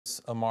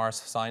a Mars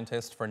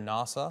scientist for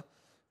NASA,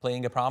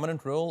 playing a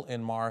prominent role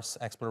in Mars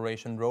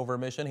exploration rover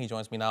mission. He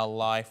joins me now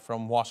live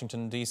from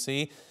Washington,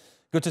 D.C.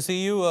 Good to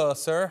see you,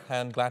 sir,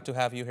 and glad to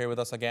have you here with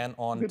us again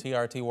on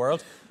TRT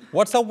World.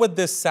 What's up with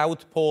this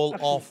south pole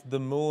of the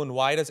moon?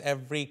 Why does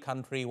every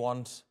country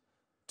want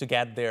to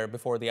get there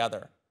before the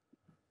other?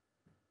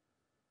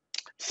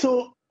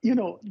 So,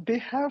 they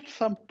have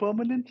some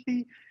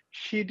permanently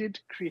shaded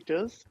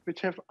craters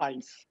which have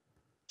ice.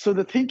 So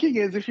the thinking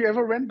is if you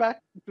ever went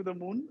back to the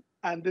moon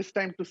and this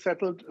time to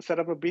set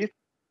up a base,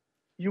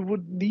 you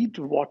would need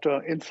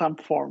water in some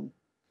form.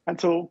 And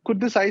so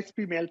could this ice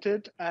be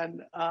melted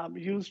and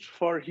used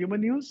for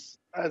human use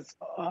as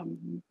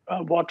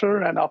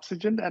water and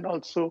oxygen, and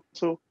also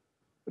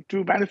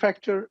to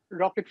manufacture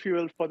rocket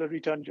fuel for the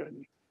return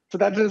journey? So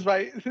that is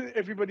why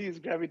everybody is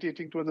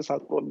gravitating towards the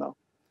South Pole now.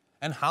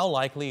 And how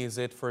likely is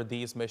it for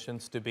these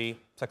missions to be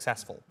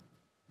successful?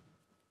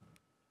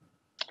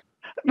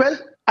 Well,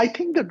 I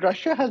think that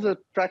Russia has a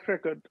track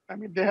record. I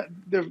mean,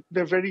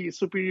 they're very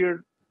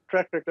superior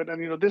track record.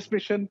 And, this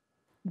mission,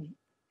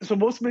 so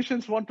most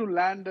missions want to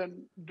land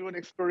and do an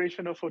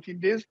exploration of 14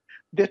 days.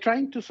 They're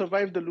trying to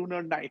survive the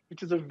lunar night,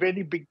 which is a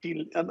very big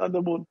deal on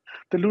the moon.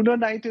 The lunar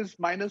night is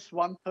minus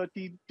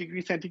 130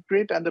 degrees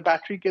centigrade, and the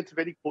battery gets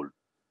very cold.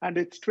 And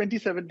it's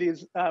 14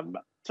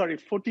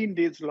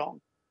 days long.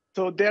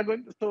 So they're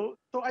going. So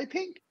I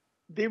think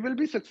they will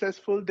be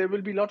successful. There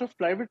will be a lot of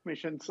private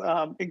missions,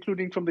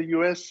 including from the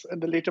US in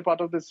the later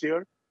part of this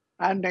year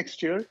and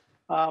next year.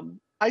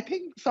 I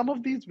think some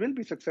of these will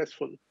be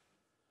successful.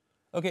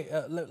 Okay,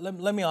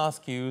 let me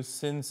ask you,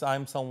 since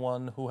I'm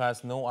someone who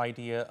has no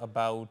idea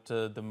about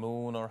the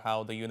moon or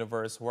how the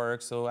universe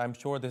works, so I'm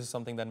sure this is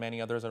something that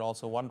many others are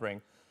also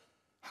wondering.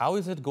 How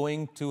is it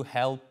going to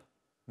help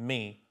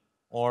me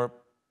or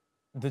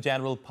the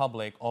general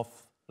public of,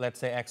 let's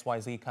say,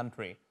 XYZ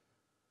country?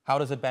 How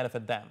does it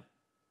benefit them?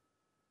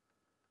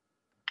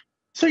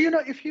 So,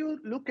 if you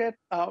look at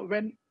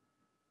when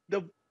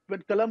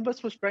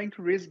Columbus was trying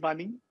to raise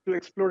money to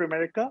explore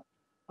America,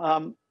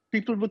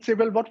 people would say,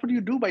 well, what would you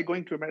do by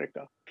going to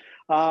America?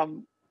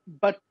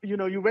 But,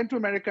 you went to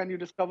America and you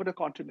discovered a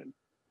continent.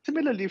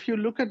 Similarly, if you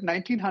look at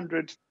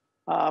 1900s,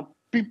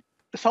 the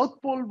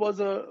South Pole was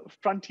a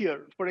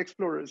frontier for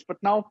explorers, but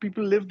now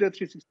people live there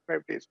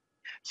 365 days.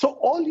 So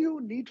all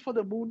you need for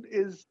the moon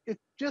is,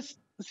 it's just,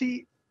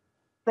 see,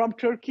 from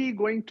Turkey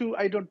going to,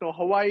 I don't know,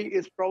 Hawaii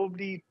is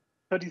probably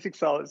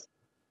 36 hours.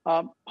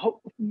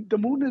 The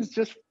moon is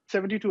just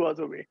 72 hours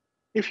away.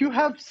 If you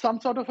have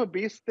some sort of a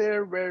base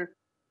there where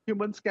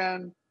humans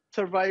can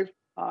survive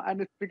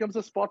and it becomes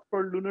a spot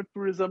for lunar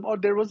tourism, or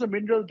there was a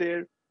mineral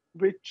there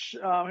which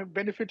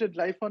benefited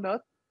life on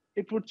Earth,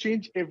 it would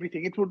change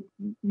everything. It would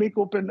make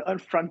open a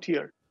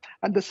frontier.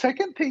 And the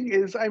second thing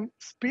is,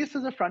 space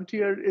as a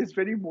frontier is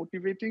very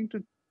motivating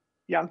to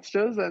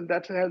youngsters, and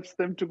that helps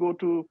them to go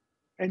to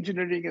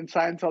engineering and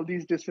science, all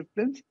these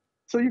disciplines.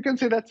 So you can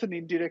say that's an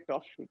indirect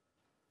offshoot.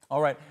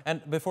 All right.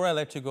 And before I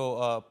let you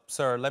go,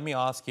 sir, let me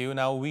ask you,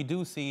 now we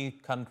do see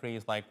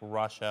countries like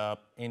Russia,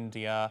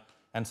 India,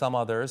 and some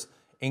others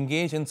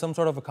engage in some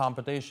sort of a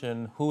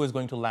competition who is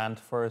going to land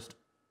first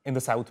in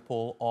the South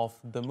Pole of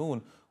the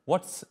moon.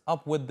 What's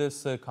up with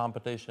this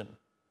competition?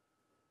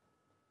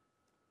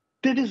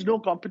 There is no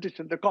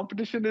competition. The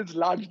competition is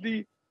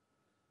largely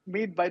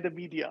made by the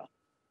media.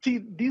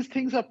 See, these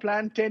things are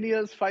planned 10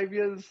 years, 5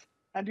 years,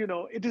 and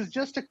it is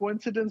just a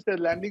coincidence they're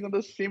landing on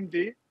the same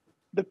day.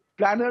 The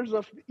planners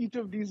of each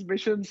of these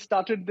missions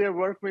started their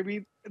work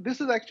maybe,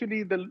 this is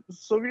actually, the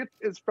Soviet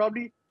is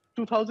probably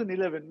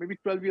 2011, maybe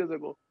 12 years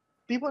ago.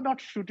 They were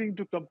not shooting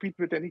to compete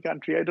with any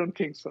country. I don't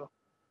think so.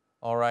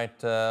 All right.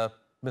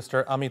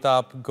 Mr.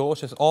 Amitabha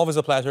Ghosh, it's always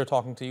a pleasure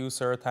talking to you,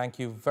 sir. Thank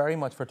you very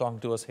much for talking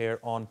to us here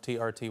on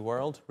TRT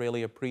World.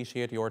 Really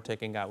appreciate your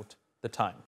taking out the time.